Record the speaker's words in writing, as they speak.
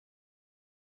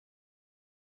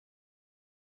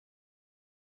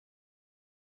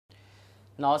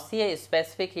Now see a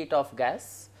specific heat of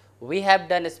gas. We have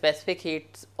done specific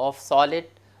heats of solid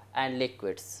and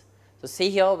liquids. So see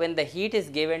here, when the heat is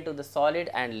given to the solid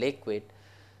and liquid,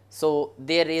 so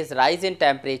there is rise in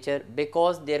temperature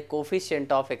because their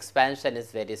coefficient of expansion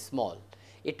is very small.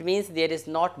 It means there is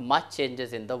not much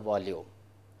changes in the volume.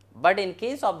 But in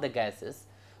case of the gases,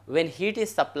 when heat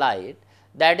is supplied,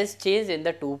 that is changed in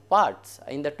the two parts,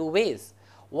 in the two ways.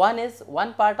 One is,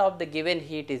 one part of the given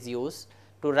heat is used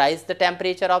to rise the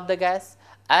temperature of the gas,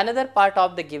 another part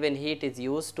of the given heat is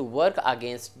used to work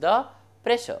against the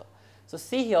pressure. So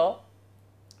see here,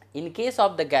 in case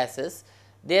of the gases,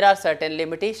 there are certain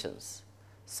limitations.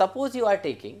 Suppose you are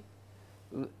taking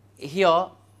here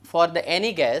for the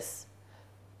any gas,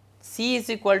 C is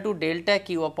equal to delta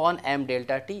Q upon m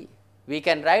delta T. We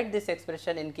can write this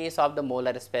expression in case of the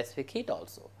molar specific heat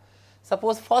also.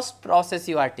 Suppose first process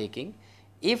you are taking,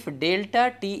 if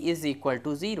delta T is equal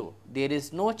to 0, there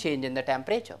is no change in the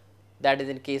temperature, that is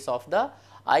in case of the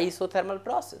isothermal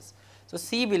process. So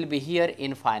C will be here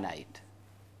infinite.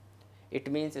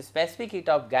 It means specific heat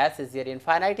of gas is here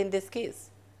infinite in this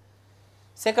case.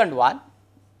 Second one,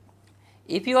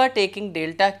 if you are taking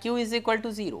delta Q is equal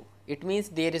to 0, it means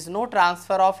there is no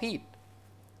transfer of heat,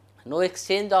 no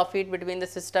exchange of heat between the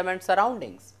system and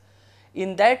surroundings.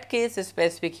 In that case,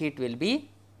 specific heat will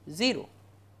be 0.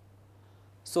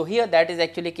 So here that is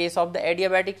actually case of the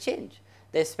adiabatic change.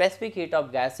 The specific heat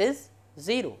of gas is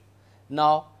 0.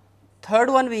 Now third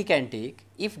one we can take,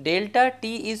 if delta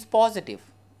T is positive,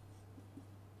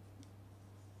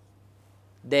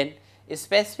 then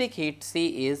specific heat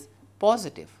C is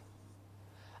positive,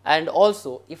 and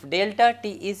also if delta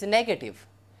T is negative.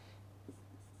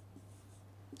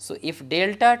 So if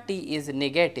delta T is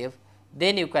negative,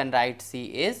 then you can write C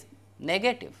is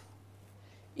negative.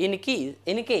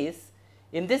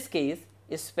 In this case,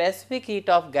 specific heat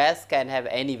of gas can have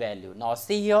any value. Now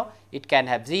see here, it can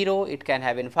have 0, it can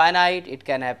have infinite, it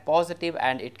can have positive,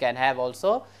 and it can have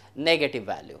also negative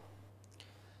value.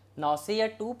 Now see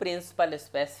here two principal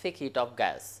specific heat of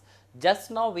gas.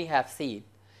 Just now we have seen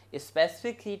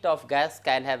specific heat of gas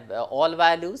can have all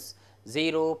values,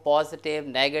 0, positive,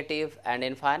 negative, and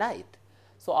infinite.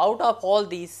 So out of all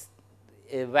these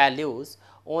values,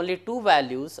 only two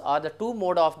values or the two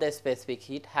mode of the specific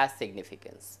heat has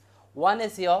significance. One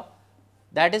is here,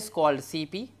 that is called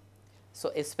Cp.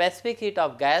 So a specific heat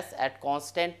of gas at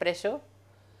constant pressure,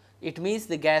 it means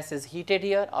the gas is heated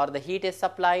here or the heat is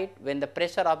supplied when the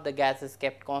pressure of the gas is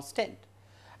kept constant.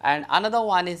 And another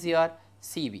one is here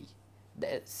Cv.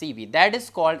 Cv, that is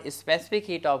called specific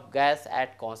heat of gas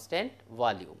at constant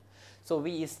volume. So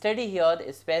we study here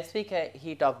the specific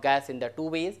heat of gas in the two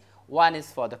ways. One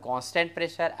is for the constant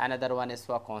pressure, another one is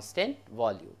for constant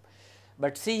volume.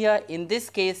 But see here, in this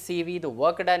case Cv, the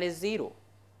work done is 0.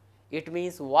 It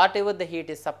means whatever the heat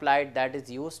is supplied, that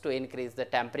is used to increase the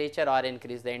temperature or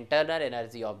increase the internal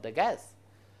energy of the gas.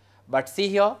 But see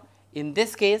here, in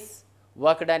this case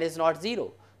work done is not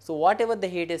 0. So whatever the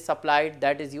heat is supplied,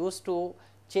 that is used to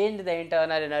change the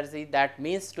internal energy, that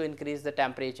means to increase the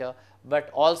temperature, but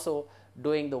also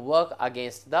doing the work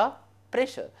against the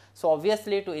pressure. So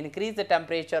obviously to increase the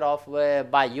temperature of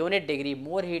by unit degree,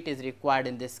 more heat is required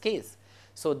in this case.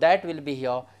 So that will be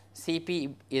here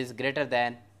Cp is greater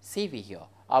than Cv here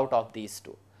out of these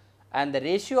two, and the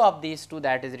ratio of these two,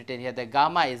 that is written here, the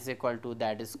gamma is equal to,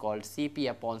 that is called Cp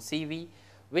upon Cv,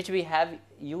 which we have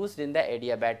used in the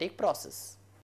adiabatic process.